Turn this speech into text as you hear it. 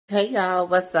Hey y'all,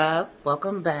 what's up?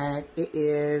 Welcome back. It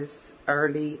is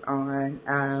early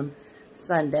on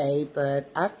Sunday, but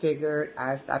I figured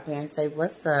I'd stop in and say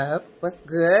what's up, what's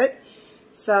good.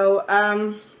 So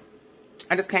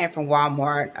I just came from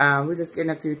Walmart. We're just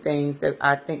getting a few things that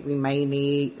I think we may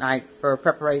need, like for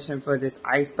preparation for this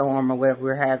ice storm or whatever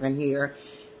we're having here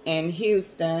in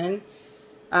Houston.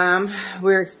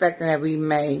 We're expecting that we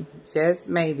may just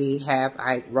maybe have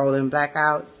like rolling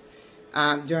blackouts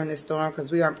during the storm,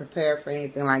 because we aren't prepared for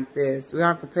anything like this. We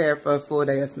aren't prepared for a full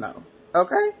day of snow.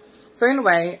 Okay? So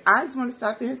anyway, I just want to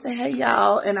stop here and say, hey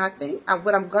y'all, and I think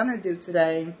what I'm going to do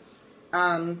today,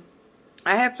 I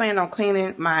had planned on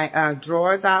cleaning my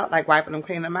drawers out, like wiping them,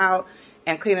 cleaning them out,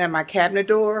 and cleaning my cabinet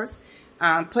doors,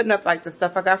 putting up like the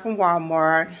stuff I got from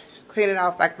Walmart, cleaning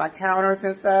off like my counters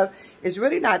and stuff. It's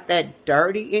really not that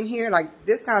dirty in here. Like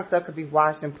this kind of stuff could be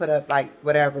washed and put up like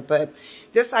whatever, but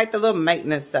just like the little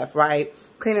maintenance stuff, right?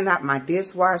 Cleaning out my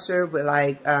dishwasher with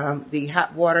like the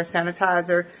hot water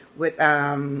sanitizer with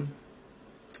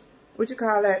what you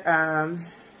call it,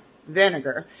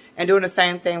 vinegar, and doing the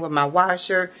same thing with my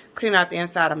washer, cleaning out the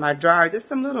inside of my dryer, just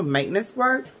some little maintenance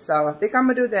work. So I think I'm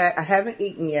gonna do that. I haven't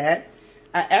eaten yet.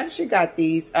 I actually got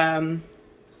these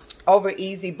over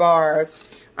easy bars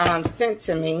sent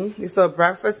to me, these little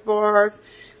breakfast bars.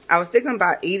 I was thinking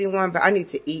about eating one, but I need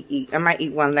to eat. I might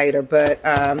eat one later, but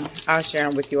I'll share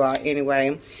them with you all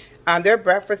anyway. They're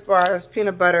breakfast bars,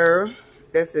 peanut butter.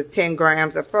 This is 10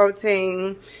 grams of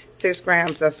protein, 6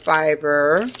 grams of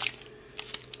fiber.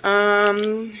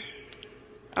 I'm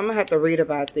gonna have to read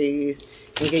about these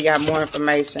and give y'all more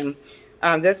information.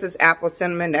 This is apple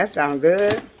cinnamon. That sounds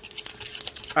good.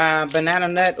 Banana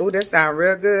nut. Oh, this sounds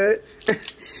real good.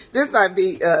 This might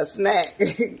be a snack.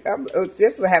 This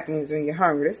is what happens when you're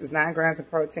hungry. This is 9 grams of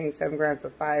protein, 7 grams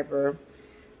of fiber.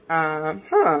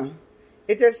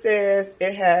 It just says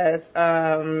it has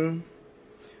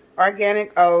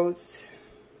organic oats,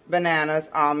 bananas,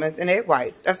 almonds, and egg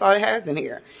whites. That's all it has in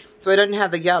here. So it doesn't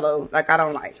have the yellow like I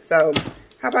don't like. So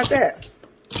how about that?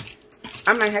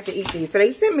 I might have to eat these. So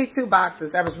they sent me 2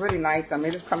 boxes. That was really nice. I mean,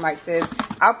 they just come like this.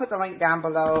 I'll put the link down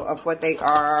below of what they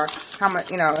are, how much,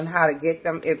 you know, and how to get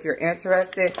them if you're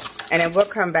interested. And then we'll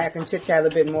come back and chit chat a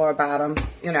little bit more about them,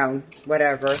 you know,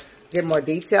 whatever. Get more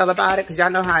detail about it, because y'all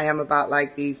know how I am about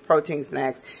like these protein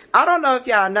snacks. I don't know if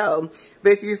y'all know,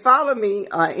 but if you follow me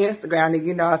on Instagram, then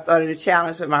you know I started a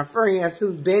challenge with my friends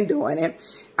who's been doing it.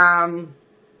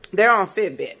 They're on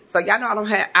Fitbit. So y'all know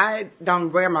I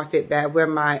don't wear my Fitbit. I wear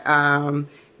my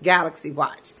Galaxy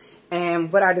watch.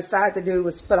 And what I decided to do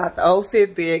was pull out the old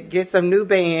Fitbit, get some new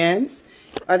bands.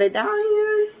 Are they down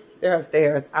here? They're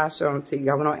upstairs. I'll show them to you.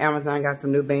 I went on Amazon, got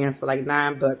some new bands for like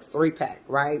 $9, 3-pack,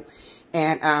 right?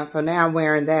 And so now I'm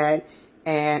wearing that.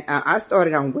 And I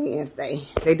started on Wednesday.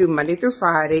 They do Monday through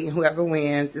Friday. And whoever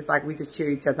wins, it's like we just cheer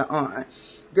each other on.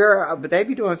 Girl, but they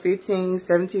be doing 15,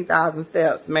 17,000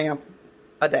 steps, ma'am,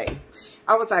 a day.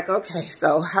 I was like, okay,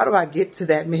 so how do I get to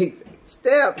that many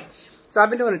steps? So I've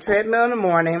been doing a treadmill in the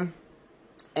morning,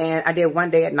 and I did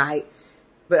one day at night.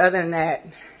 But other than that,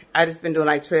 I just been doing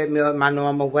like treadmill, my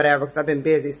normal whatever, because I've been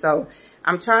busy. So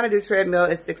I'm trying to do treadmill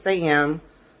at 6 a.m.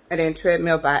 and then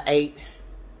treadmill by 8,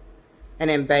 and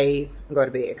then bathe and go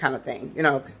to bed kind of thing, you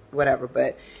know, whatever.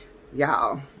 But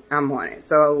y'all, I'm on it.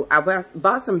 So I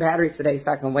bought some batteries today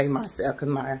so I can weigh myself, because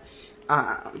my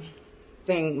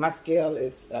my scale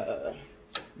is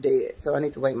dead, so I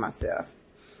need to weigh myself.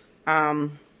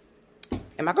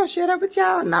 Am I gonna share that with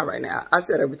y'all? Not right now. I'll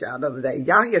share that with y'all another day.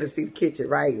 Y'all here to see the kitchen,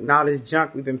 right? And all this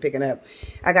junk we've been picking up.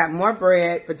 I got more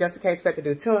bread for just in case we have to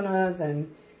do tunas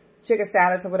and chicken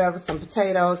salads or whatever, some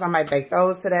potatoes. I might bake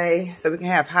those today so we can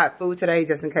have hot food today,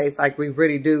 just in case like we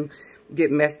really do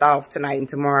get messed off tonight and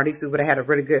tomorrow. At least we would have had a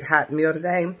really good hot meal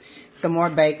today. Some more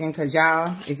bacon, because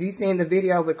y'all, if you've seen the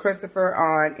video with Christopher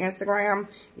on Instagram,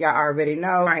 y'all already know.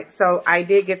 All right, so I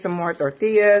did get some more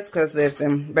tortillas, because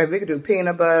listen, baby, we could do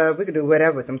peanut butter, we could do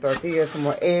whatever with them tortillas, some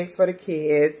more eggs for the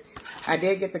kids. I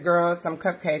did get the girls some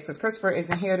cupcakes, because Christopher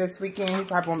isn't here this weekend. He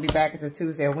probably won't be back until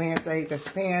Tuesday or Wednesday, just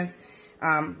depends.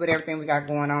 With everything we got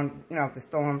going on, you know, the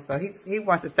storm. So he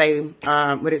wants to stay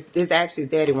with his actually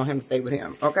daddy want him to stay with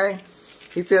him, okay?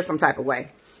 He feels some type of way.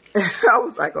 I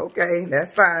was like, okay,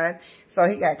 that's fine. So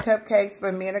he got cupcakes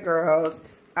for me and the girls.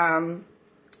 Some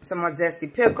more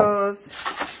zesty pickles.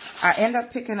 I end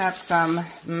up picking up some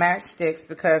matchsticks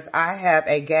because I have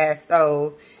a gas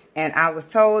stove. And I was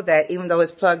told that even though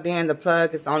it's plugged in, the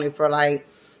plug is only for like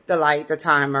the light, the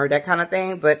timer, that kind of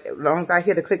thing. But as long as I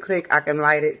hear the click, click, I can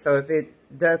light it. So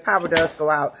if power does go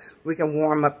out, we can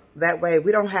warm up that way.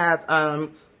 We don't have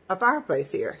a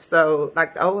fireplace here, so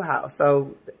like the old house.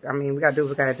 So I mean, we gotta do what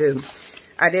we gotta do.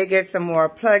 I did get some more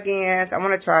plug-ins. I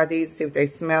want to try these, see what they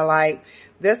smell like.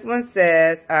 This one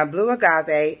says blue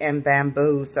agave and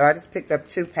bamboo. So I just picked up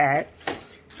 2-pack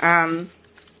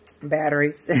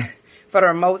batteries for the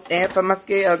remotes and for my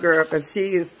scale girl, because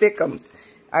she is thickums.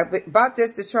 I bought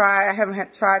this to try. I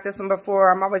haven't tried this one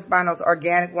before. I'm always buying those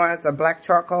organic ones, or black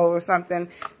charcoal or something.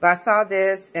 But I saw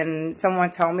this and someone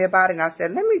told me about it, and I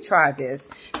said, let me try this.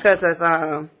 Because of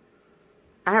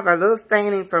I have a little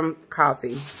staining from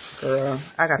coffee. Girl,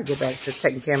 I got to get back to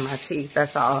taking care of my teeth.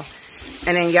 That's all.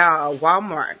 And then, y'all,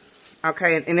 Walmart.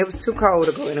 Okay, and it was too cold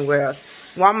to go anywhere else.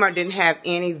 Walmart didn't have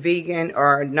any vegan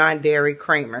or non-dairy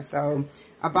creamer. So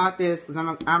I bought this because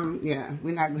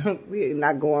we're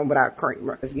not going without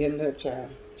creamer. It's getting up, child.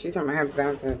 She's talking about having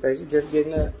Valentine's Day. She's just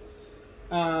getting up.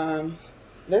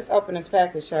 Let's open this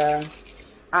package, child.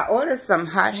 I ordered some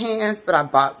hot hands, but I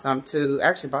bought some too.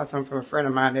 Actually bought some from a friend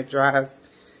of mine that drives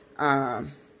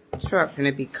trucks, and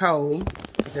it'd be cold.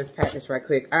 This package right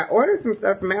quick. I ordered some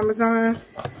stuff from Amazon,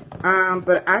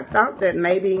 but I thought that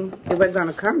maybe it wasn't going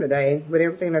to come today with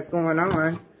everything that's going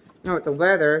on, with the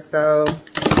weather. So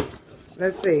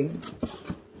let's see.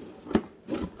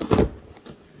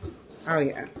 Oh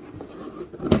yeah.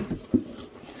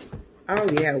 Oh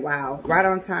yeah, wow, right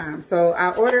on time. So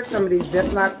I ordered some of these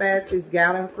Ziploc bags, these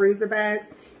gallon freezer bags,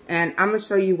 and I'm gonna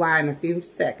show you why in a few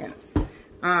seconds.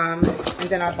 And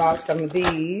then I bought some of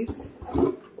these.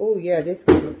 Oh yeah, this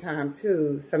came in time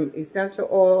too. Some essential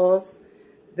oils.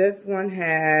 This one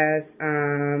has,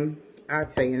 I'll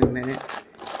tell you in a minute.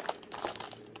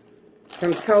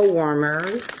 Some toe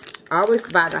warmers. I always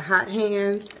buy the hot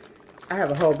hands. I have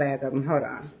a whole bag of them. Hold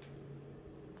on.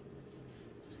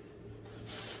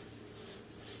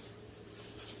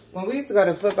 When we used to go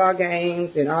to football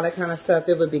games and all that kind of stuff,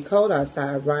 it would be cold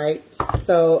outside, right?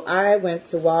 So I went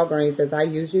to Walgreens, as I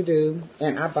usually do,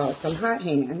 and I bought some hot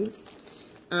hands.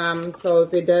 So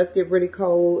if it does get really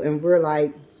cold and we're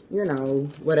like,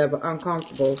 whatever,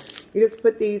 uncomfortable, you just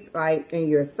put these like in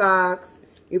your socks.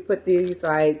 You put these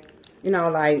like,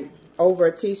 like over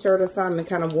a t-shirt or something and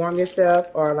kind of warm yourself,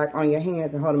 or like on your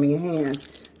hands and hold them in your hands.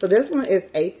 So this one is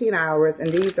 18 hours, and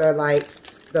these are like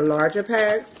the larger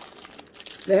packs.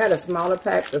 They had a smaller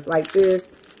pack that's like this.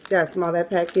 See how small that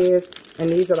pack is? And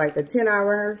these are like the 10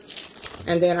 hours.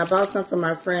 And then I bought some from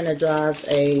my friend that drives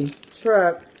a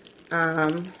truck.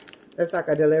 It's like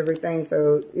a delivery thing,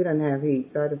 so he doesn't have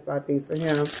heat. So I just bought these for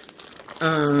him.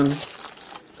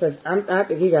 Because I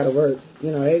think he got to work.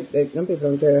 Them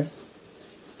people don't care.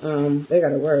 They got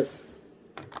to work.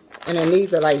 And then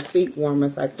these are like feet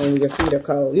warmers, like when your feet are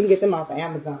cold. You can get them off of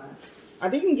Amazon. I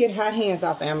think you can get hot hands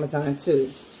off of Amazon too.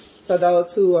 So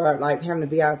those who are like having to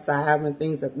be outside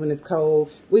when it's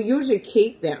cold, we usually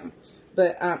keep them.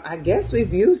 But I guess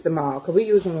we've used them all, because we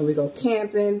use them when we go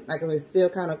camping, like when it's still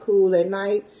kind of cool at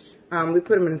night. We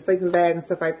put them in a sleeping bag and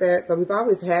stuff like that. So we've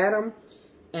always had them.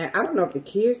 And I don't know if the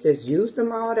kids just used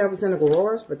them all that was in the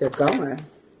garage, but they're gone.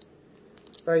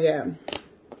 So yeah, I'm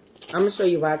going to show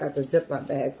you why I got the Ziploc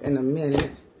bags in a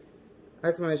minute. I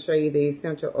just want to show you the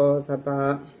essential oils I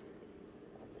bought.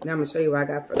 Now I'm going to show you what I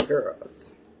got for the girls.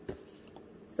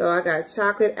 So I got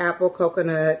chocolate, apple,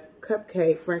 coconut,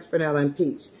 cupcake, French vanilla, and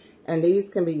peach. And these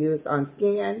can be used on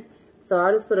skin. So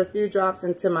I just put a few drops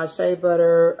into my shea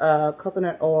butter,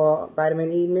 coconut oil,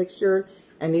 vitamin E mixture.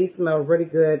 And these smell really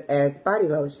good as body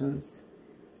lotions.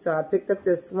 So I picked up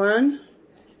this one,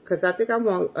 because I think I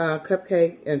want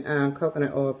cupcake and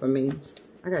coconut oil for me.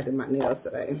 I got to do my nails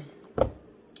today.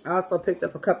 I also picked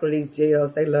up a couple of these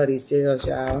gels. They love these gels,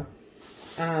 y'all.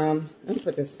 Let me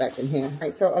put this back in here. All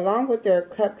right, so along with their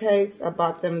cupcakes, I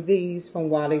bought them these from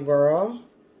Wally World.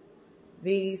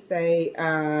 These say,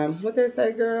 what they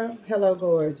say, girl? Hello,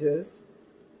 gorgeous.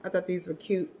 I thought these were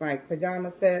cute, like pajama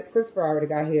sets. Christopher already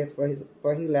got his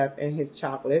before he left, and his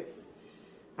chocolates.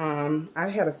 I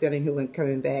had a feeling he wasn't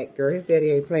coming back, girl. His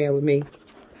daddy ain't playing with me.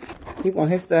 He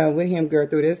want his son with him, girl,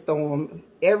 through this storm.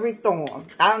 Every storm.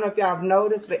 I don't know if y'all have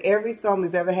noticed, but every storm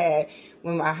we've ever had,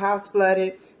 when my house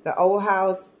flooded, the old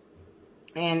house,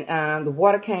 and the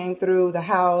water came through the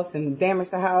house and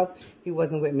damaged the house, he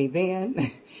wasn't with me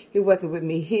then. He wasn't with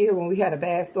me here when we had a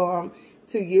bad storm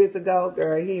 2 years ago.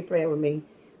 Girl, he ain't playing with me.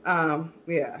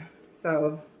 Yeah.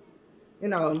 So,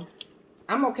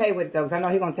 I'm okay with it, though, because I know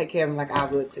he's going to take care of him like I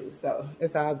would, too. So,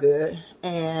 it's all good.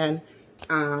 And,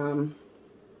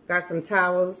 got some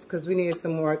towels, because we needed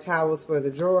some more towels for the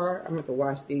drawer. I'm going to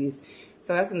wash these.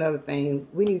 So that's another thing.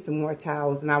 We need some more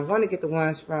towels. And I want to get the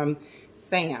ones from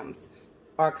Sam's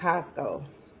or Costco.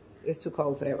 It's too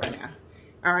cold for that right now.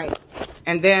 All right.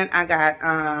 And then I got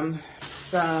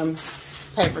some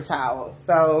paper towels.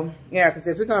 So yeah, because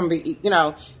if we're gonna be, you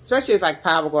know, especially if like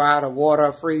power go out or water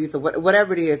or freeze or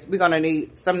whatever it is, we're gonna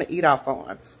need something to eat off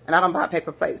on. And I don't buy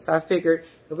paper plates, so I figured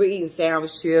if we're eating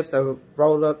sandwich chips or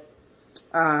roll up,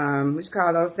 what you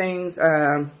call those things,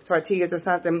 tortillas or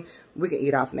something, we can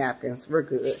eat off napkins. We're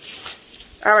good.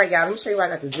 All right, y'all, let me show you why I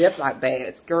got the Ziploc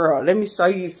bags. Girl, let me show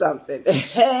you something.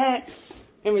 Let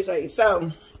me show you.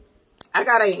 So I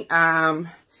got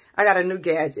a new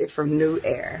gadget from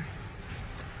NewAir.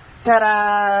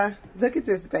 Ta-da! Look at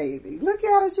this baby. Look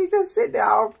at her. She just sitting there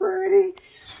all pretty.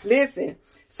 Listen,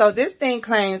 so this thing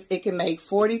claims it can make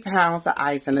 40 pounds of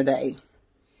ice in a day.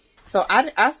 So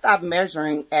I stopped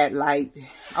measuring at like,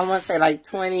 I want to say like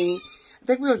 20, I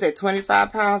think we was at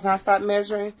 25 pounds. I stopped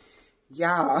measuring.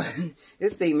 Y'all,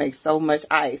 this thing makes so much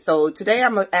ice. So today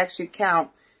I'm going to actually count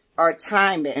or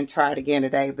time it and try it again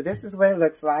today. But this is what it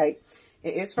looks like.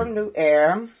 It is from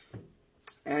NewAir.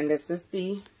 And this is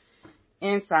the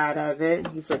inside of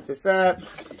it. You flip this up.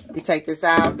 You take this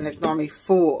out. And it's normally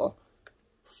full.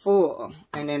 Full.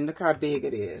 And then look how big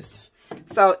it is.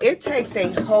 So it takes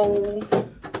a whole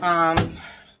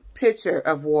pitcher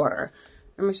of water.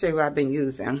 Let me show you what I've been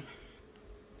using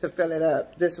to fill it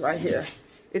up. This right here.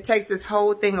 It takes this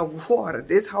whole thing of water,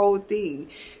 this whole thing,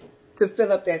 to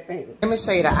fill up that thing. Let me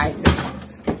show you the ice it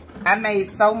makes. I made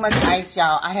so much ice,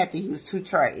 y'all, I had to use 2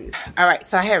 trays. All right,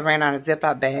 so I had ran out of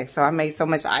Ziploc bags, so I made so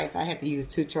much ice, I had to use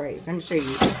 2 trays. Let me show you.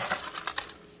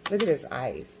 Look at this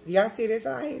ice. Do y'all see this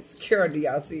ice? Girl, do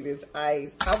y'all see this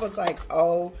ice? I was like,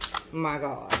 oh my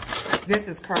God. This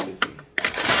is crazy.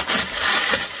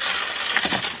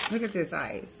 Look at this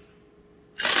ice.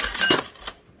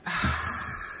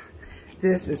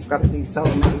 This is going to be so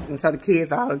amazing. So the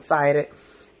kids are all excited.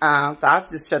 So I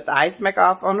just shut the ice maker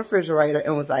off on the refrigerator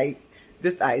and was like,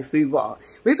 this ice we want.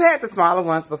 We've had the smaller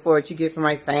ones before that you get from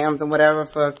like Sam's and whatever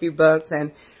for a few bucks.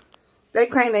 And they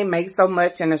claim they make so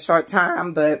much in a short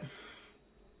time. But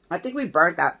I think we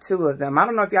burnt out 2 of them. I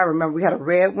don't know if y'all remember. We had a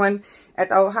red one at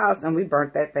the old house and we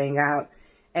burnt that thing out.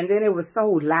 And then it was so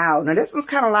loud. Now this one's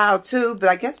kind of loud too. But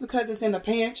I guess because it's in the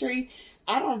pantry,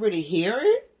 I don't really hear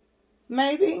it.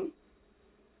 Maybe.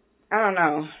 I don't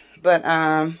know, but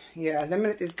yeah, let me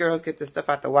let these girls get this stuff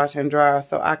out the washer and dryer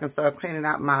so I can start cleaning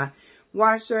out my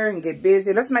washer and get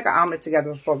busy. Let's make an omelet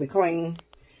together before we clean.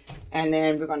 And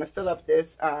then we're going to fill up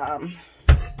this,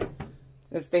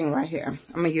 this thing right here.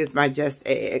 I'm going to use my Just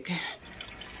Egg.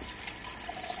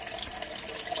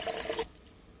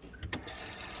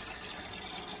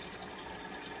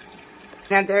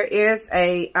 Now there is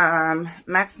a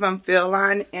maximum fill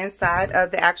line inside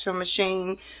of the actual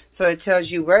machine. So it tells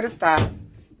you where to stop,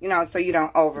 you know, so you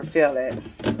don't overfill it.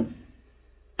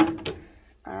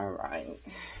 All right.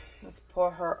 Let's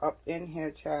pour her up in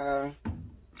here, child.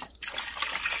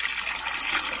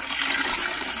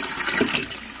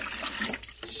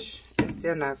 It's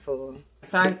still not full.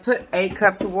 So I put 8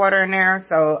 cups of water in there.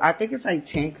 So I think it's like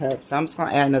 10 cups. So I'm just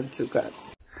going to add another 2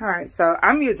 cups. All right. So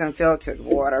I'm using filtered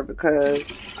water because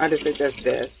I just think that's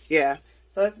best. Yeah.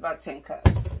 So it's about 10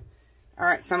 cups. All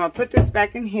right, so I'm going to put this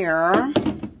back in here,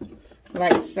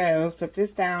 like so. Flip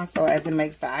this down so as it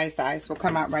makes the ice will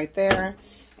come out right there.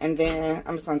 And then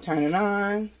I'm just going to turn it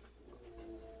on.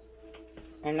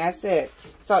 And that's it.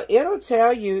 So it'll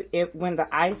tell you when the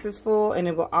ice is full, and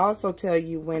it will also tell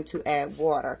you when to add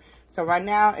water. So right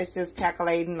now, it's just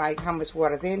calculating like how much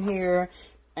water's in here.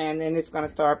 And then it's going to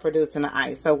start producing the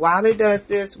ice. So while it does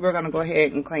this, we're going to go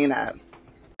ahead and clean up.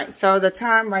 So the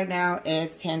time right now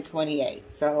is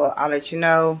 10:28. So I'll let you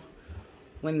know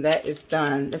when that is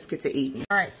done. Let's get to eating.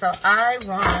 All right, so I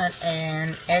want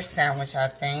an egg sandwich, I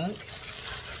think.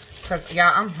 Because,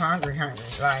 y'all, I'm hungry.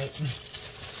 Like,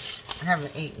 I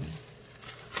haven't eaten.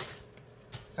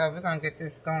 So we're going to get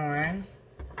this going.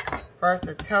 First,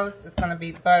 the toast is going to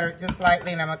be buttered just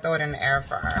lightly, and I'm going to throw it in the air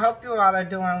fryer. I hope you all are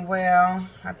doing well.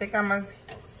 I think I'm going to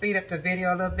speed up the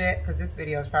video a little bit because this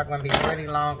video is probably going to be really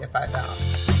long if I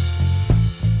don't.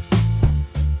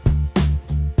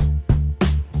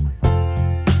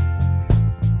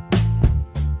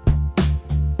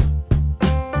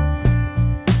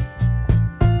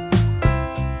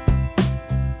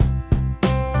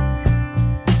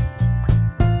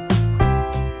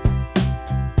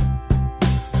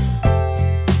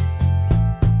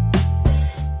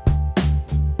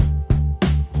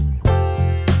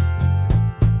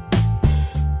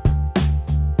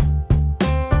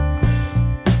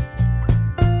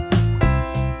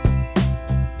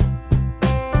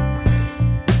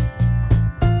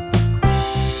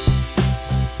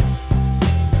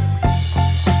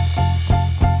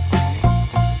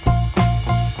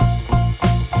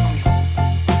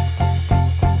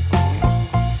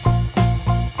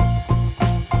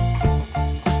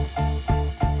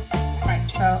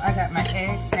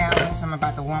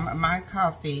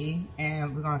 coffee,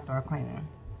 and we're gonna start cleaning.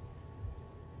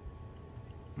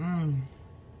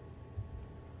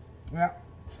 Yep.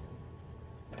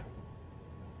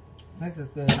 This is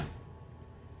good.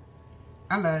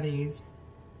 I love these.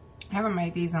 Haven't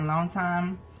made these in a long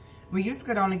time. We used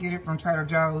to only get it from Trader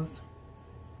Joe's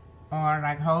or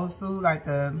like Whole Foods, like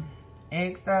the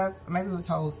egg stuff. Maybe it was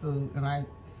Whole Foods and like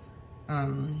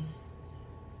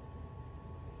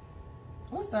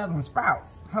what's the other one?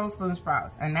 Sprouts. Whole Foods and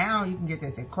Sprouts. And now you can get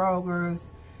this at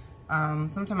Kroger's.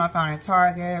 Sometimes I found it at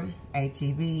Target,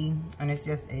 HEB, and it's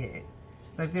just it.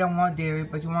 So if you don't want dairy,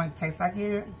 but you want it to taste like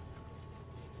it,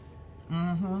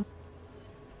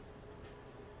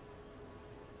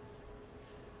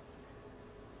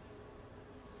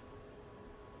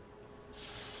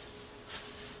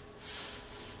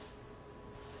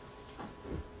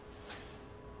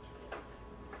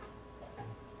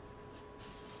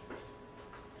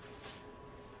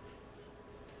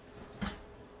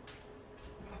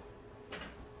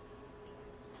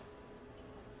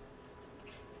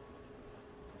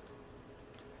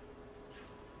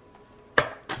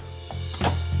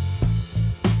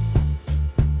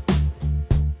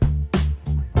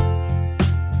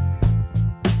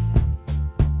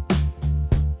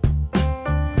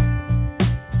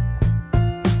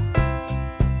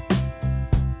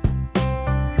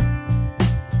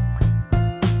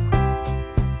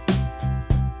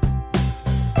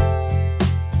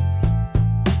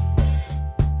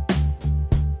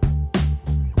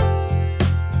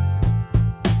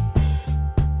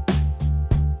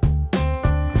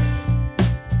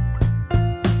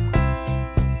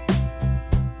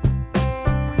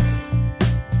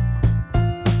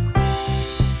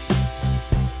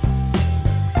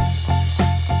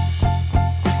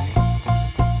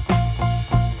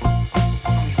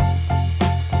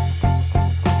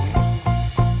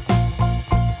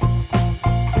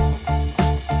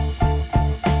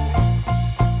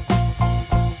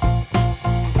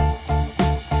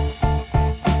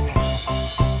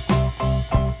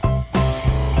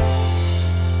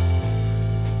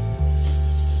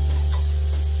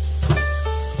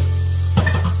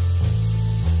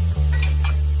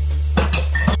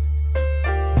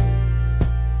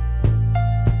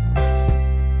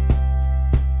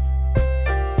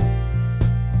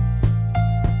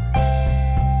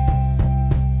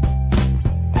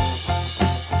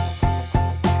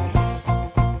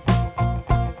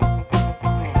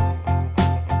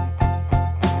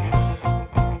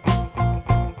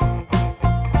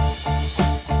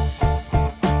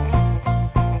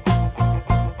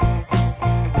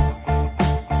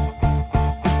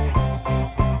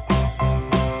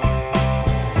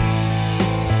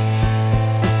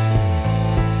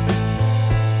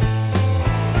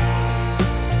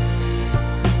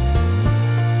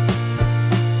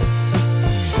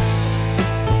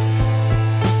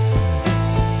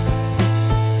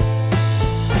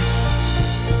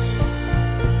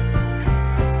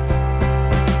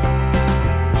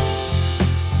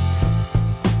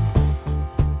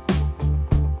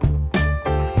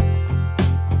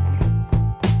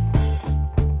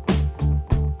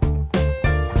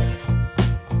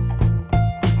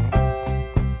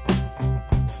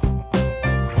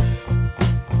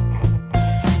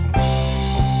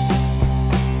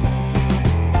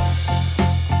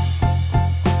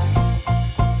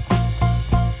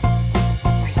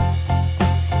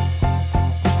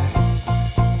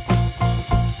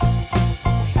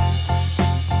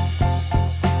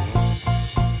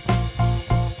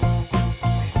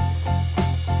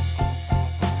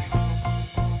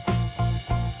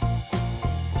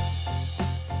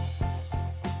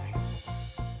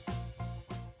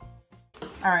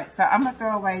 Alright, so I'm going to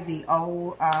throw away the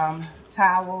old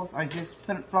towels, or just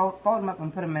fold them up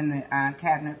and put them in the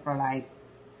cabinet for like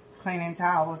cleaning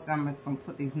towels. So I'm going to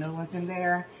put these new ones in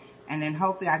there. And then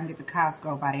hopefully I can get to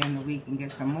Costco by the end of the week and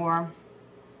get some more.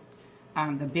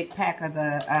 The big pack of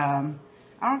the, I don't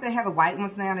know if they have the white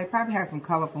ones now. They probably have some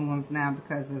colorful ones now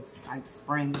because of like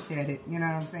spring is headed. You know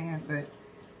what I'm saying? But,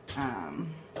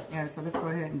 yeah, so let's go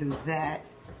ahead and do that.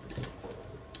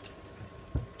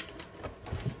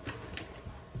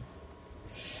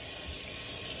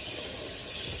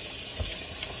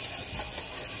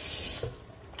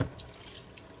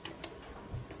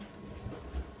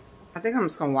 I think I'm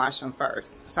just going to wash them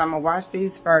first. So I'm going to wash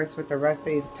these first with the rest of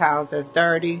these towels that's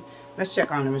dirty. Let's check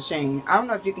on the machine. I don't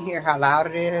know if you can hear how loud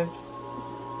it is,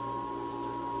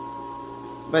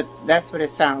 but that's what it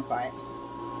sounds like.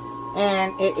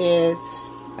 And it is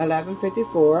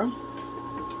 11:54.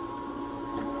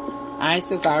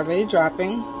 Ice is already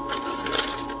dropping,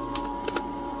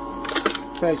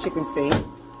 so as you can see.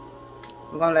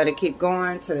 I'm gonna let it keep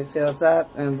going till it fills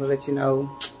up, and we'll let you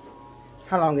know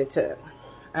how long it took.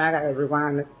 And I gotta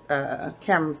rewind the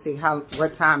camera to see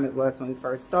what time it was when we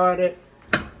first started,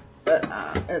 but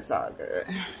it's all good.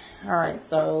 All right,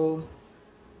 so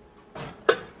I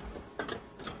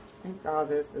think all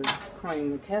this is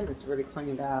clean. The cabinet's really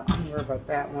cleaned out. Don't worry about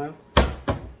that one.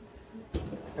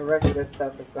 The rest of this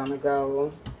stuff is gonna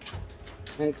go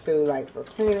into like for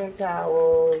cleaning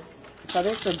towels. So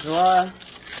this is a drawer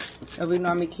that we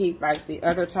normally keep like the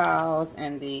other towels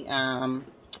and the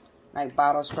like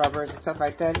bottle scrubbers and stuff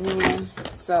like that in.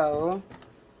 So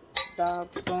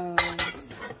dog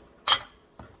spoons.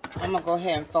 I'm gonna go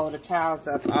ahead and fold the towels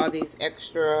up, all these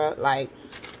extra like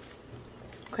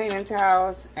cleaning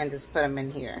towels, and just put them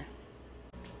in here.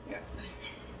 Yeah.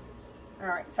 All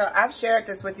right, so I've shared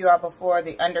this with you all before,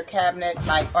 the under cabinet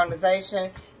like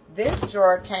organization. This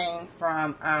drawer came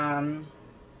from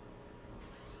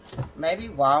maybe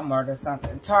Walmart or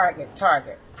something. Target,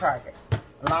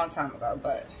 a long time ago,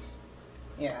 but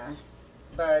yeah.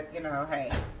 But you know,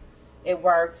 hey, it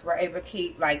works. We're able to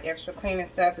keep like extra cleaning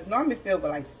stuff. It's normally filled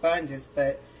with like sponges,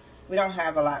 but we don't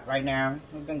have a lot right now.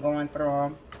 We've been going through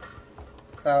them,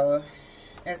 so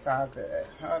it's all good.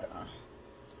 Hold on.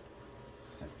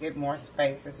 Let's get more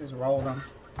space. Let's just roll them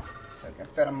so we can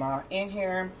fit them all in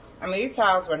here. I mean, these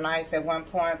towels were nice at one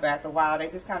point, but after a while, they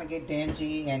just kind of get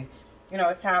dingy, and you know,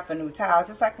 it's time for new towels.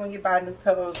 Just like when you buy new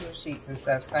pillows, new sheets and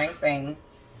stuff, same thing.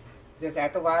 Just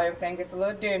after a while, everything gets a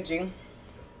little dingy.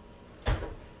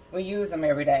 We use them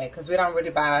every day because we don't really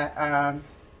buy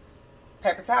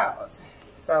paper towels.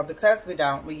 So because we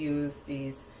don't, we use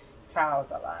these towels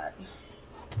a lot.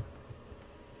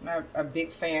 I'm a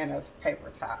big fan of paper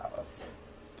towels.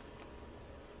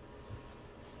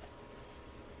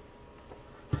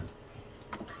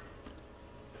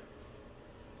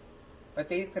 But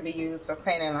these can be used for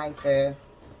cleaning like the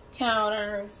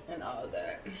counters and all of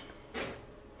that.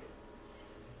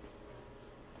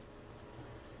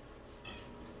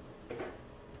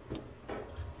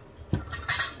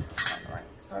 Alright,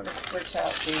 so let's switch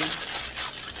out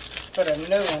put a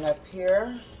new one up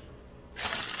here.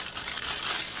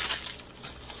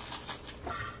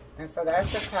 And so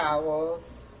that's the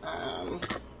towels.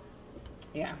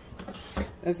 Yeah.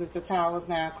 This is the towels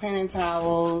now. Cleaning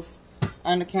towels.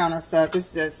 Under counter stuff. This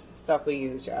is just stuff we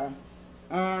use, y'all.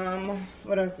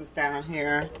 What else is down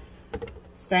here?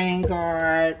 Stain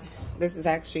guard. This is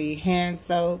actually hand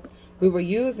soap. We were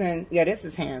using, yeah, this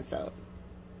is hand soap.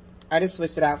 I just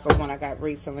switched it out for one I got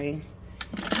recently.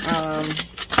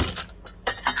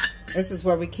 This is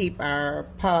where we keep our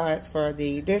pods for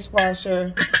the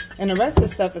dishwasher. And the rest of the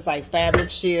stuff is like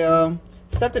fabric shield.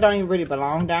 Stuff that don't even really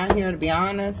belong down here, to be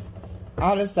honest.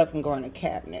 All this stuff can go in the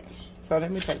cabinet. So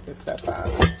let me take this stuff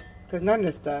out, because none of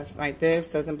this stuff like this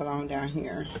doesn't belong down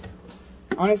here.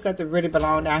 Only stuff that really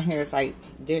belong down here is like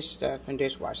dish stuff and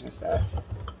dishwashing stuff.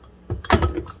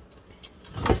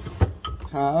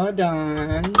 Hold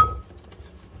on.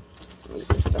 Move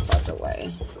this stuff out the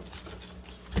way.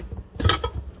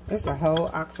 There's a whole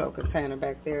OXO container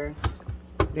back there.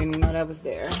 Didn't even know that was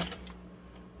there.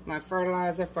 My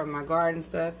fertilizer for my garden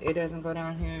stuff, it doesn't go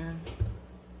down here.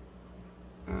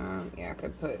 Yeah, I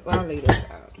could put, well, I'll leave this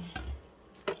out.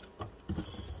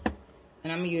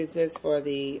 And I'm going to use this for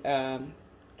the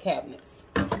cabinets.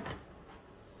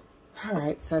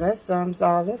 Alright, so that sums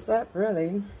all this up,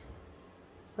 really.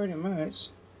 Pretty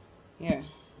much. Yeah.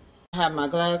 I have my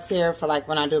gloves here for like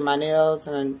when I do my nails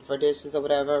and for dishes or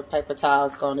whatever. Paper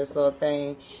towels go on this little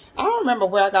thing. I don't remember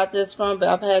where I got this from, but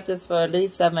I've had this for at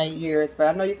least 7-8 years. But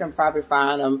I know you can probably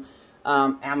find them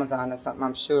Amazon or something,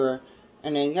 I'm sure.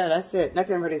 And then, yeah, that's it.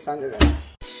 Nothing really is under there.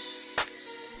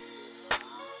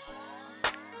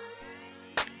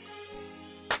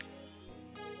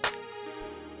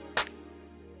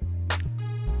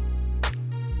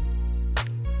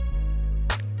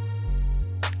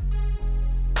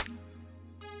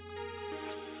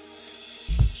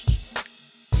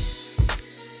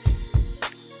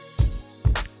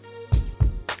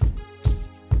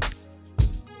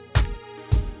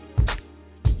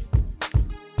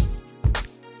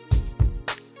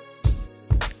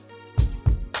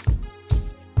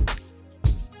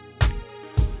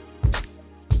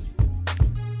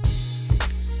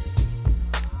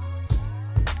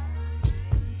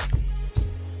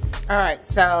 Alright,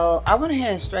 so I went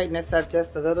ahead and straightened this up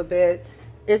just a little bit.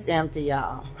 It's empty,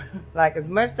 y'all. Like, as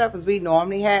much stuff as we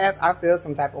normally have, I feel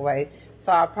some type of way.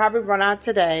 So I'll probably run out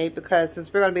today, because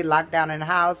since we're going to be locked down in the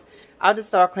house, I'll just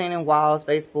start cleaning walls,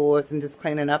 baseboards, and just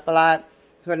cleaning up a lot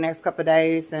for the next couple of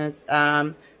days, since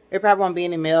There probably won't be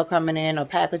any mail coming in or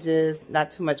packages. Not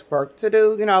too much work to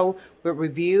do, you know, with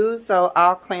reviews. So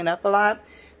I'll clean up a lot.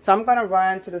 So I'm going to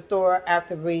run to the store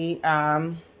after we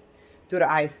do the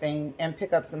ice thing and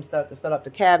pick up some stuff to fill up the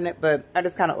cabinet. But I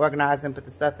just kind of organize and put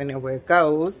the stuff in there where it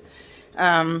goes.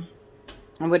 And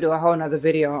we'll do a whole nother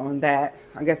video on that.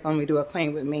 I guess when we do a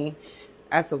clean with me,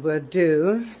 that's what we'll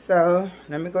do. So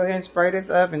let me go ahead and spray this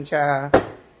oven, child,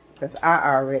 because I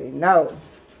already know.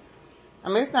 I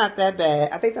mean, it's not that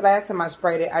bad. I think the last time I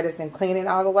sprayed it, I just didn't clean it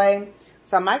all the way.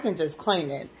 So I can just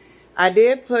clean it. I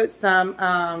did put some,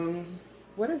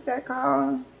 what is that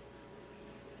called?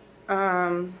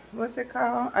 What's it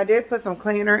called? I did put some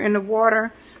cleaner in the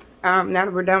water. Now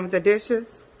that we're done with the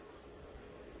dishes.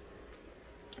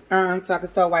 So I can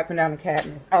start wiping down the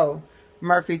cabinets. Oh,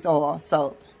 Murphy's Oil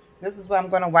soap. This is what I'm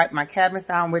going to wipe my cabinets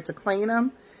down with to clean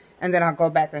them. And then I'll go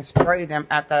back and spray them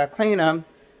after I clean them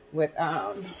with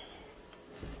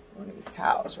one of these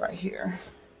towels right here.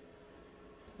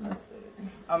 Let's see.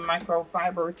 A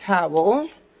microfiber towel.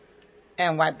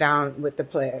 And wipe down with the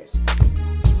Pledge.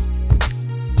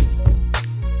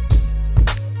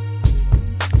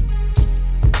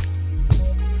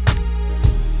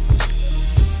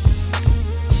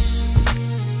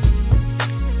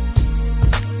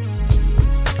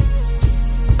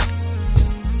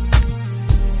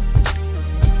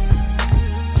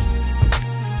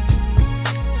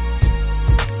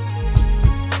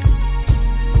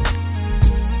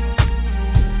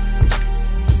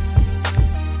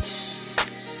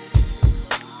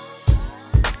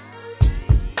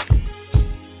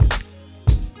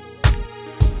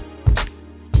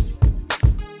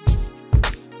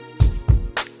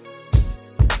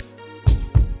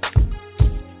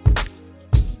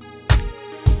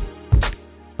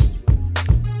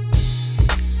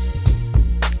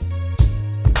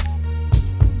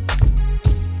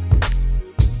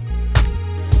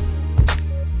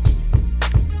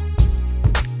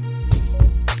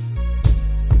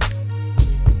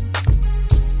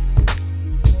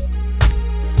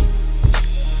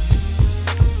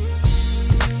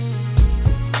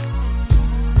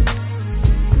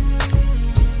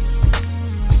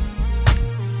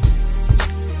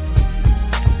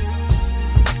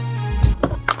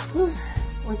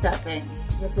 What y'all think?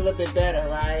 Looks a little bit better,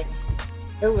 right?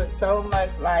 It was so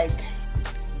much like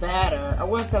batter. I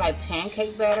wouldn't say like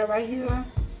pancake batter right here.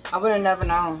 I would have never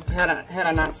known had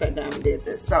I not sat down and did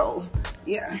this. So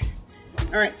yeah.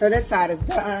 All right, so this side is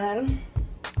done.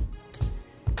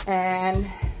 And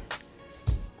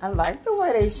I like the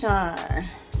way they shine.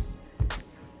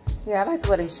 Yeah, I like the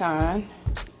way they shine.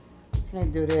 Let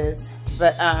me do this.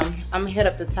 But I'm gonna hit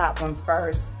up the top ones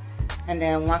first. And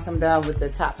then once I'm done with the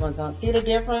top ones on, see the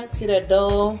difference? See that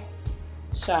dull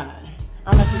shine?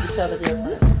 I don't know if you can tell the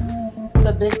difference. It's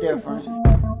a big difference.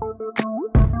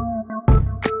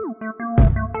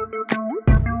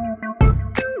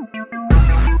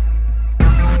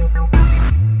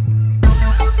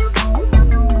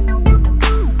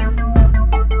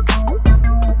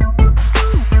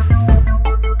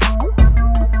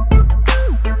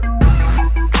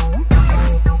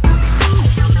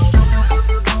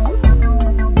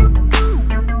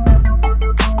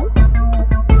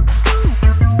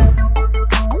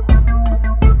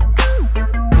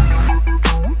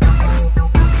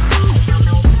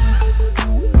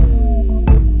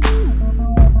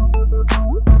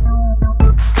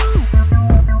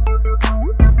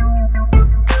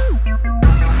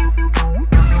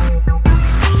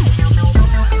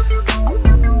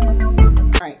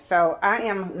 So I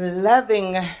am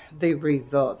loving the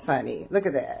results, honey. Look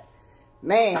at that.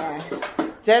 Man,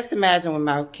 just imagine when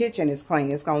my kitchen is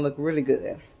clean, it's gonna look really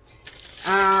good.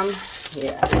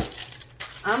 Yeah.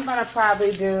 I'm gonna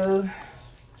probably do,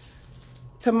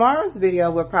 tomorrow's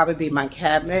video will probably be my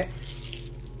cabinet.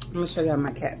 Let me show you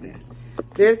my cabinet.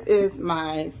 This is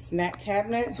my snack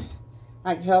cabinet,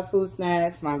 like health food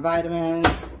snacks, my vitamins,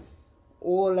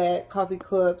 all that, coffee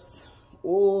cups,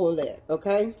 all that,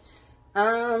 okay?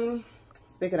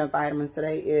 Speaking of vitamins,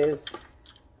 today is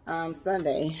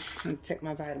Sunday. Let me take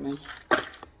my vitamin.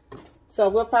 So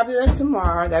we'll probably do it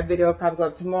tomorrow. That video will probably go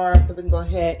up tomorrow, so we can go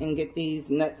ahead and get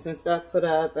these nuts and stuff put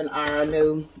up, and our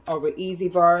new over easy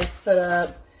bars put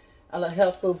up, our little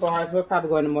health food bars. We'll probably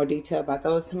go into more detail about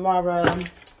those tomorrow.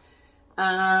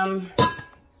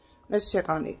 Let's check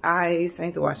on the ice. I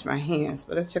need to wash my hands,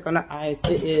 but let's check on the ice.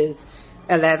 It is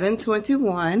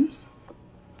 11:21.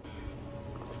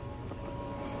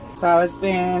 So it's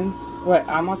been, what,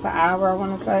 almost an hour, I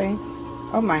want to say.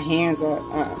 Oh, my hands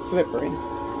are slippery.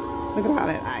 Look at all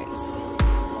that ice.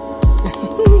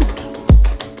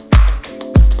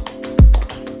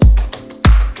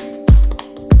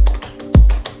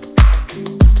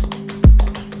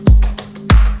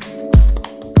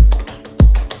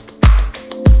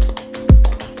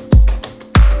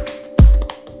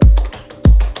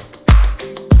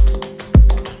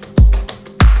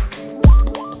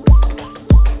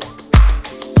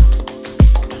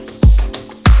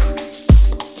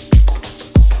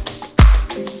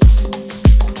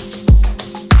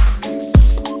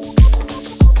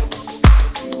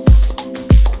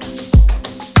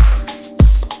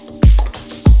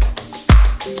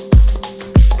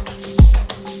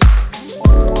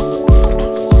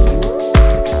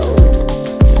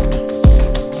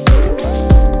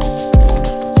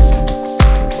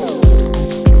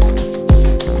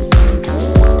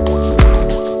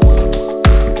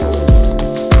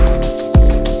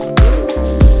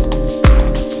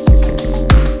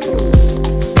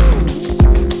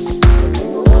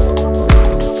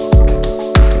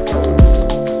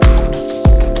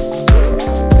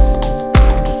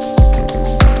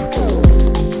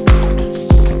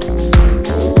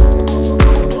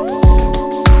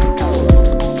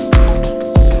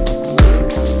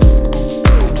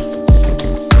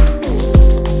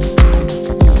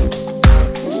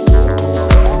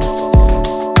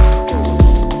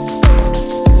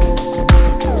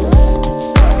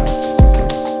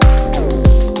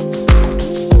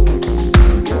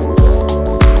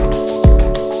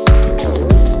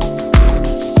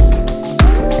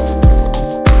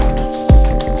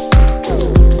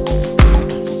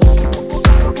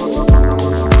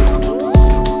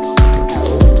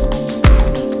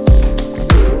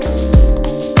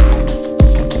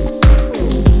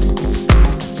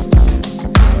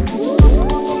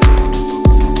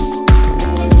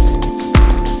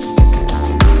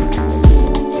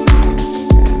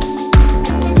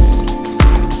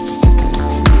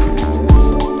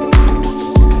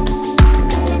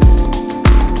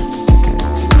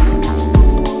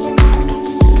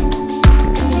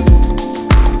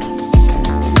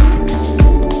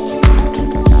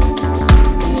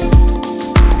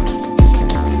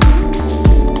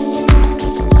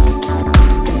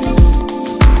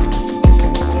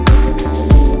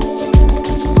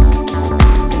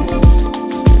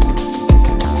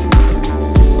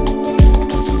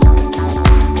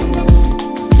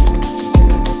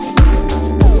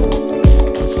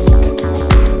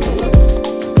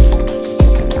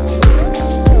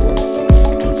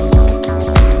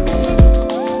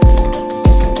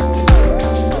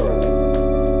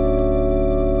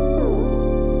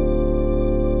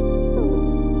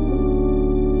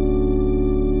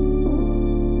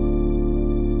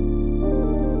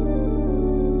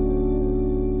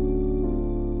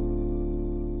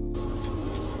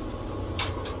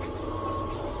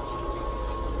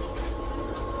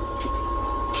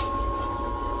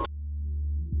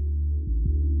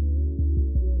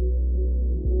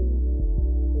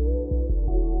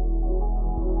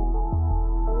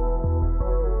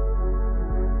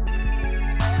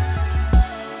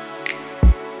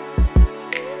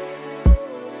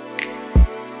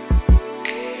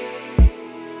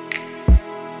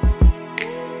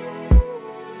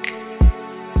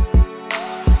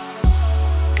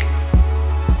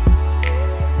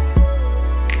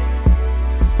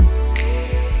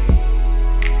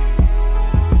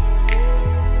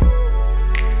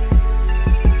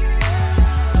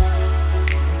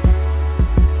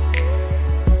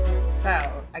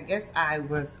 I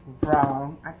was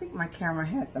wrong. I think my camera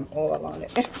had some oil on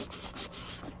it.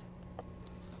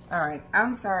 All right,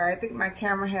 I'm sorry. I think my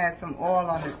camera had some oil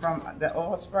on it from the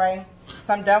oil spray.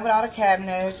 So I'm done with all the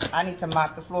cabinets. I need to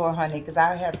mop the floor, honey, because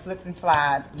I have slipped and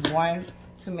slide one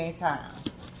too many times.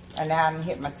 And now I done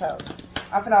hit my toe.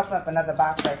 I'm gonna open up another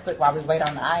box right quick while we wait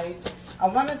on the ice. I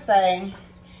wanna say,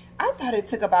 I thought it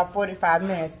took about 45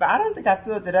 minutes, but I don't think I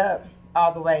filled it up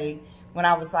all the way when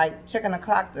I was like checking the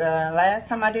clock the last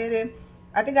time I did it.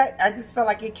 I think I just felt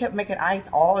like it kept making ice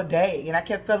all day, and I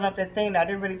kept filling up that thing that I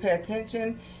didn't really pay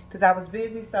attention because I was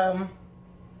busy. So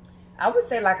I would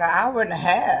say like an hour and a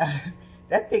half.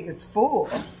 That thing is full.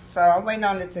 So I'm waiting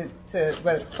on it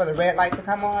for the red light to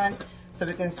come on so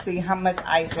we can see how much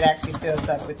ice it actually fills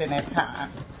up within that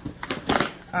time.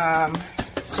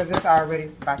 Because it's already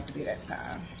about to be that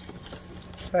time.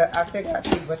 But I figured I'd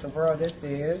see what the world this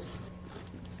is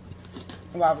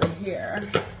while we're here.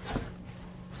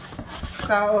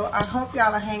 So I hope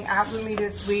y'all will hang out with me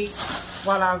this week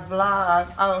while I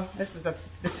vlog. Oh, this is the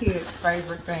kids'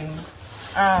 favorite thing.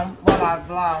 While I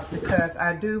vlog, because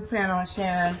I do plan on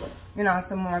sharing, you know,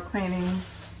 some more cleaning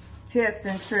tips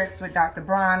and tricks with Dr.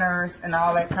 Bronner's and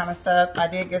all that kind of stuff. I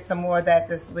did get some more of that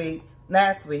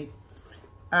last week.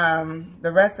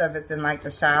 The rest of it's in like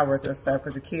the showers and stuff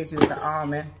because the kids use the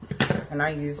almond and I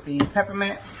use the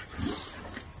peppermint.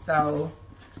 So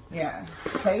yeah,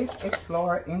 taste,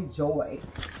 explore, enjoy.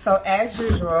 So as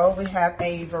usual, we have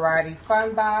a variety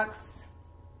fun box.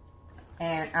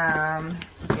 And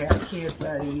yeah, kids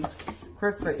love these.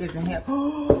 Crisper isn't here.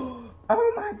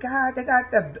 Oh my God, they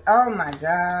got the, oh my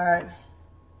God.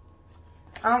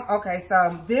 Okay,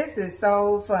 so this is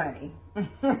so funny.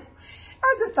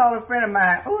 I just told a friend of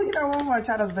mine, oh, you know what, I want to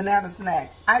try those banana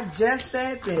snacks. I just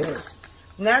said this.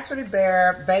 Naturally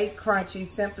Bare, baked, crunchy,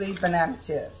 simply banana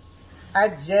chips. I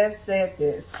just said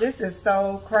this. This is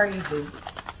so crazy.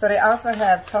 So they also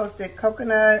have toasted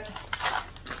coconut,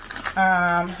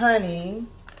 honey,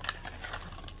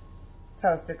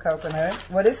 toasted coconut.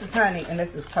 Well, this is honey and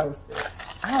this is toasted.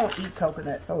 I don't eat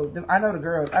coconut, so I know the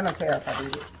girls, I know Tara probably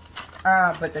eat it.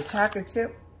 But the chocolate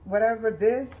chip, whatever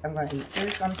this, I'm gonna eat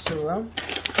this, I'm sure.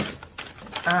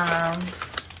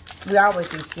 We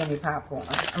always eat skinny popcorn.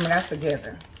 I mean, that's a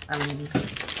given. I mean,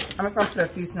 I'm just gonna put a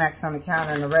few snacks on the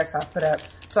counter and the rest I put up.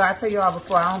 So I tell you all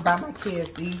before, I don't buy my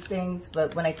kids these things,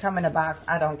 but when they come in the box,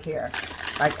 I don't care,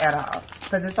 like at all.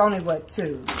 Because it's only, what,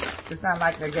 2. It's not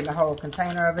like they're getting a whole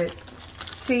container of it.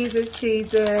 Cheeses,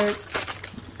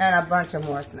 and a bunch of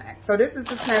more snacks. So this is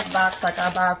the snack box like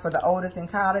I buy for the oldest in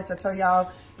college. I tell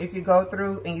y'all, if you go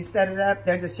through and you set it up,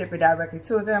 they'll just ship it directly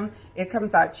to them. It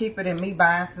comes out cheaper than me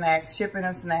buying snacks, shipping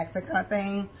them snacks, that kind of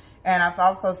thing. And I've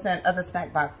also sent other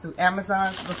snack boxes through Amazon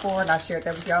before, and I shared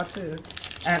that with y'all too.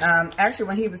 And actually,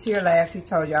 when he was here last, he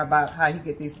told y'all about how he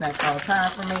get these snacks all the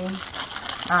time for me.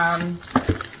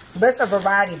 But it's a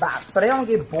variety box, so they don't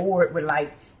get bored with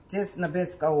like just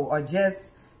Nabisco or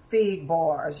just fig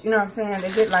bars. You know what I'm saying?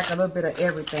 They get like a little bit of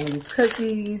everything. These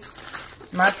cookies,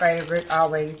 my favorite,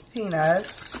 always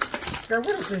peanuts. Girl,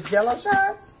 what is this, Jello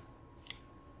shots?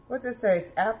 What this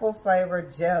says? Apple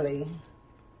flavored jelly.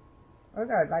 I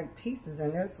got like pieces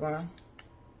in this one.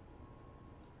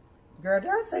 Girl, did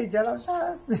I say Jello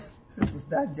shots? This is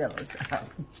not Jello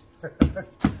shots.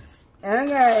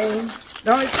 Okay,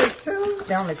 they only sent 2.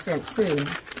 They only sent 2.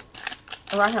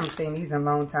 Oh, I haven't seen these in a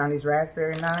long time. These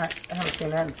raspberry nuts. I haven't seen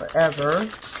that in forever.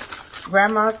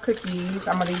 Grandma's cookies.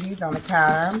 I'm gonna leave these on the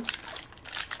counter.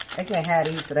 They can't have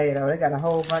these today though. They got a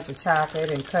whole bunch of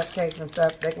chocolate and cupcakes and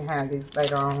stuff. They can have these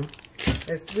later on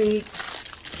this week.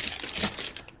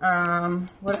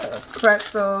 What else?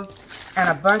 Pretzels and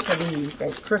a bunch of these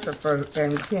that Christopher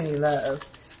and Penny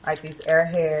loves, like these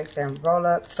airheads and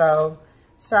roll-ups. So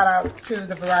shout out to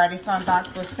the Variety Fun Box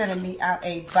for sending me out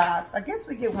a box. I guess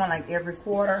we get one like every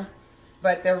quarter,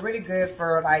 but they're really good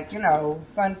for like, you know,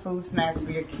 fun food snacks for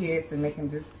your kids, and they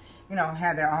can just, you know,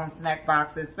 have their own snack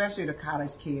boxes, especially the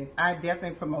college kids. I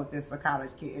definitely promote this for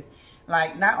college kids.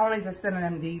 Like, not only just sending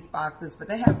them these boxes, but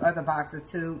they have other boxes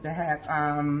too. They have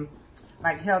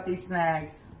like healthy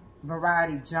snacks,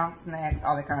 variety junk snacks,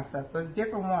 all that kind of stuff. So it's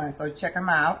different ones, so check them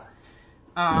out.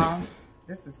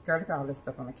 This is, girl, look at all this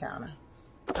stuff on the counter.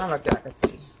 I don't know if y'all can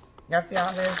see. Y'all see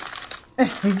all this?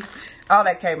 All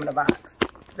that came in the box.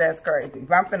 That's crazy.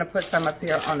 But I'm gonna put some up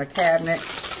here on the cabinet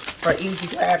for easy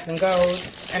grabs and goes,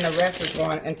 and the rest is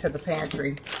going into the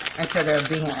pantry, into their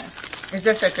bins. It's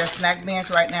just that their snack bins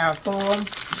right now are full.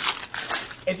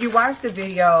 If you watched the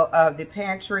video of the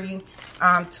pantry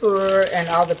tour and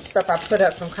all the stuff I put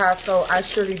up from Costco, I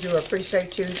surely do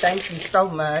appreciate you. Thank you so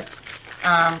much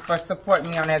for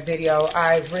supporting me on that video.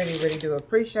 I really, really do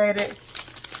appreciate it.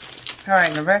 All right,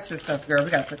 and the rest of the stuff, girl, we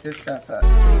gotta put this stuff up.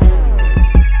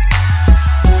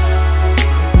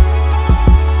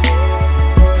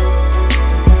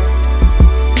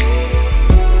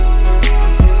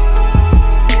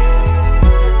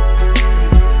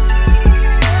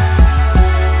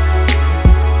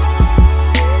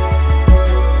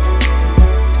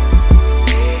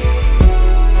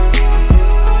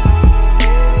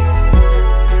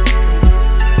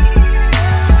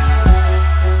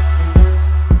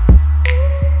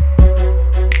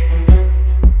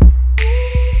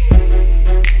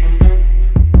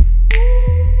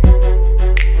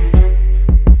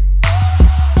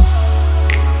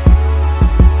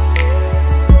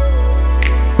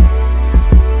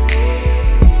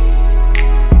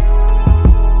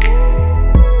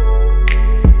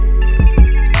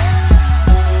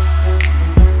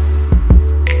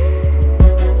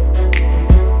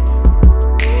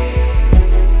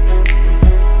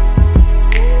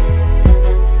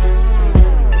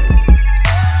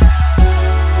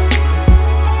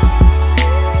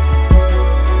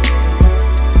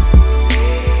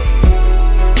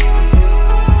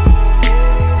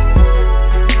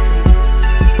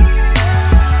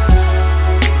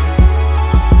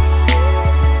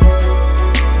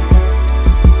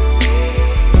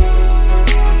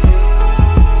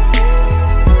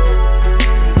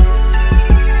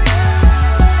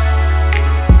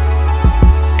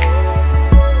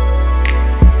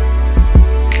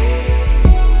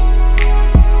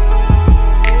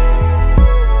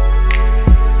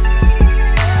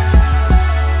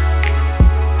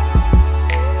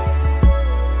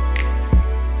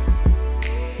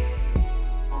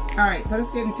 Alright, so let's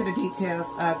get into the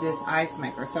details of this ice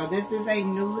maker. So this is a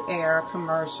NewAir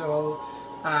commercial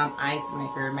ice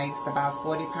maker. It makes about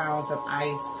 40 pounds of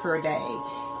ice per day.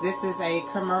 This is a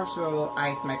commercial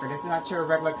ice maker. This is not your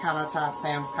regular countertop,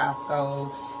 Sam's,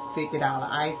 Costco, $50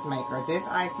 ice maker. This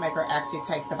ice maker actually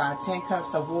takes about 10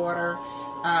 cups of water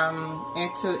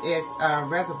into its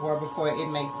reservoir before it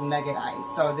makes Nugget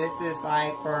ice. So this is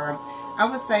like for, I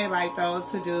would say, like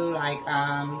those who do like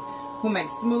who make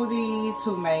smoothies,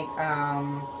 who make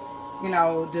you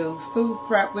know, do food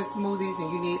prep with smoothies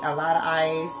and you need a lot of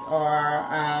ice, or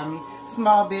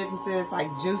small businesses like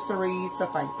juiceries,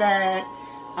 stuff like that,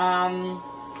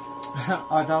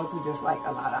 or those who just like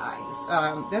a lot of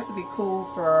ice. This would be cool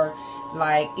for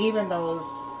like even those,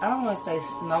 I don't want to say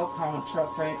snow cone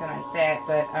trucks or anything like that,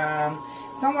 but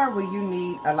somewhere where you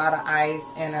need a lot of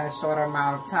ice in a shorter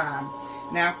amount of time.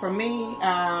 Now for me,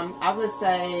 I would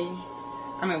say,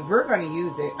 I mean, we're going to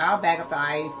use it. I'll bag up the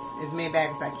ice, as many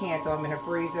bags as I can, throw them in the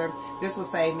freezer. This will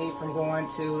save me from going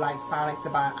to like Sonic to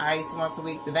buy ice once a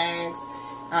week, the bags.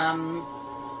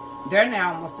 They're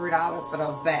now almost $3 for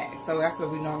those bags, so that's what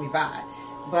we normally buy.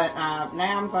 But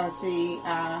now I'm going to see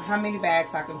how many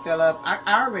bags I can fill up.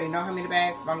 I already know how many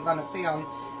bags, but I'm going to film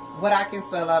what I can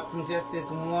fill up from just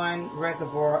this one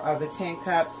reservoir of the 10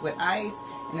 cups with ice.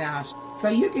 Now, so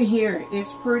you can hear it.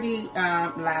 It's pretty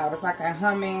loud. It's like a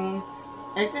humming.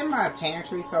 It's in my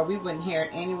pantry, so we wouldn't hear it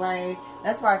anyway.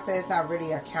 That's why I say it's not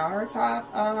really a countertop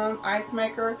ice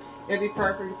maker. It'd be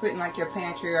perfect to put in like your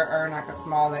pantry or like a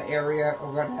smaller area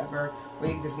or whatever, where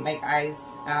you can just make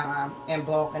ice in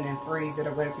bulk and then freeze it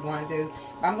or whatever you want to do.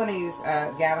 I'm going to use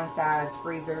gallon-size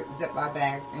freezer Ziploc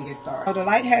bags and get started. So the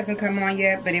light hasn't come on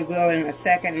yet, but it will in a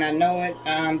second, and I know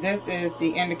it. This is the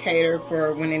indicator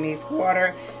for when it needs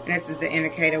water, and this is the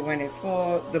indicator when it's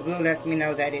full. The blue lets me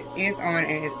know that it is on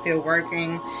and it's still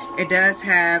working. It does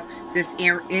have this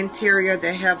interior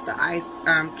that helps the ice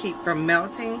keep from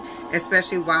melting,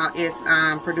 especially while it's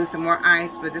producing more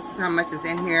ice. But this is how much is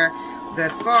in here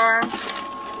thus far.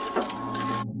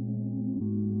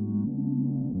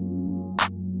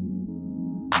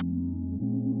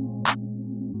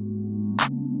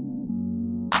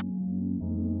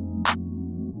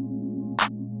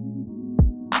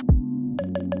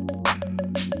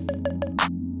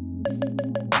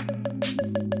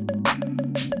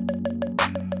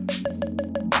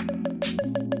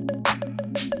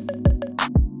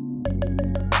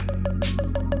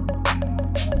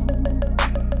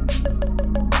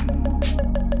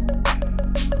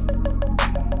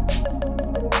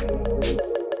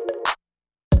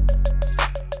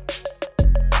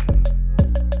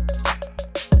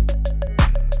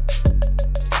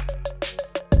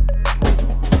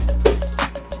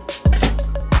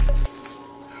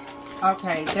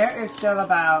 Okay, there is still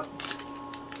about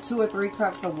 2 or 3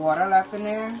 cups of water left in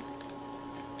there.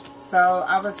 So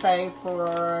I would say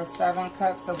for 7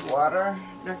 cups of water,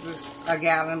 this is a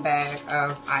gallon bag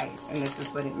of ice, and this is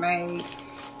what it made.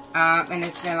 And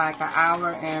it's been like an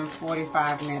hour and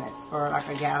 45 minutes for like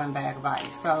a gallon bag of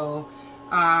ice. So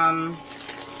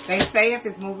They say if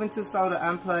it's moving too slow to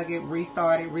unplug it,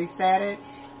 restart it, reset it,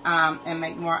 and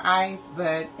make more ice.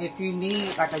 But if you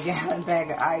need like a gallon bag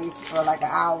of ice for like an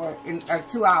hour or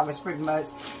 2 hours pretty much,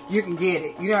 you can get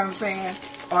it. You know what I'm saying?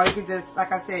 Or you can just,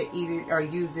 like I said, eat it or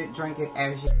use it, drink it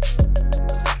as you.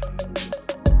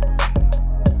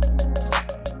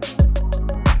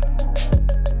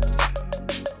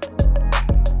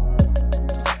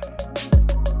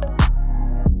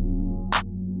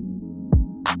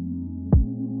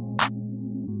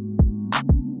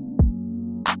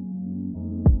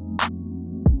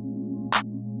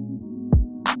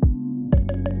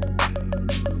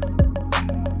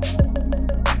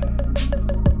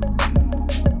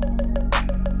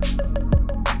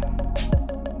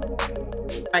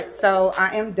 Alright, so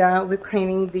I am done with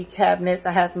cleaning the cabinets.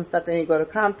 I have some stuff that need to go to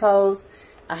compost.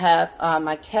 I have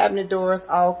my cabinet doors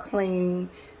all clean.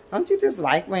 Don't you just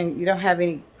like when you don't have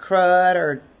any crud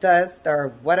or dust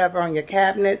or whatever on your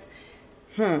cabinets?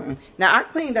 Now, I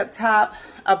cleaned up top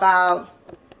about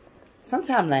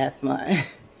sometime last month.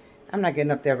 I'm not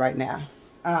getting up there right now.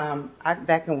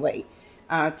 That can wait.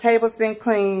 Table's been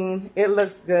clean. It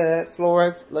looks good.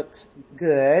 Floors look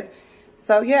good.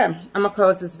 So yeah, I'm going to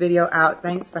close this video out.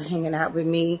 Thanks for hanging out with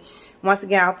me. Once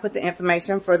again, I'll put the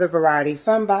information for the Variety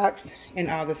Fun Box and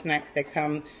all the snacks that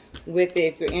come with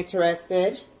it if you're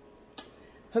interested.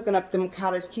 Hooking up them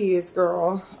college kids,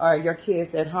 girl, or your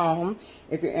kids at home.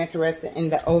 If you're interested in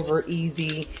the Over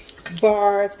Easy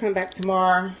bars, come back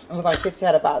tomorrow. We're going to chit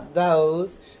chat about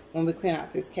those when we clean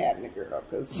out this cabinet, girl,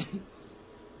 because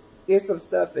there's some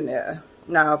stuff in there.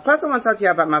 Now, plus I want to talk to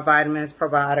you about my vitamins,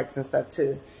 probiotics, and stuff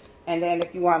too. And then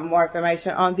if you want more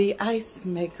information on the ice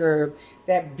maker,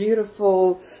 that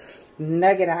beautiful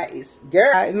Nugget ice.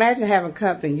 Girl, imagine having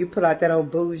company. You pull out that old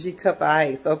bougie cup of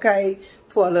ice, okay?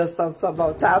 Pour a little something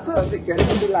on top of it. Girl,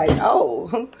 they'll be like,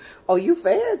 oh, you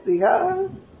fancy, huh?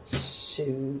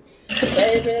 Shoot.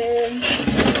 Baby.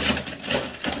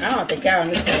 I don't think I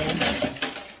understand.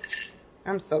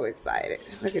 I'm so excited.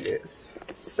 Look at this.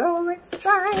 So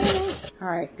excited. All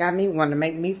right, got me one to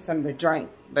make me something to drink,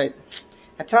 but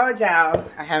I told y'all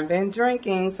I haven't been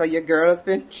drinking, so your girl's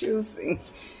been juicing.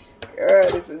 Girl,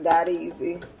 this is not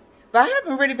easy. But I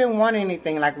haven't really been wanting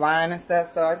anything like wine and stuff,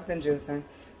 so I've just been juicing.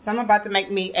 So I'm about to make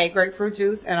me a grapefruit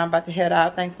juice, and I'm about to head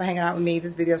out. Thanks for hanging out with me.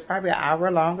 This video is probably an hour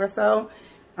long or so.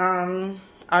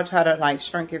 I'll try to like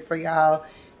shrink it for y'all,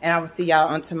 and I will see y'all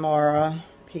on tomorrow.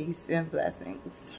 Peace and blessings.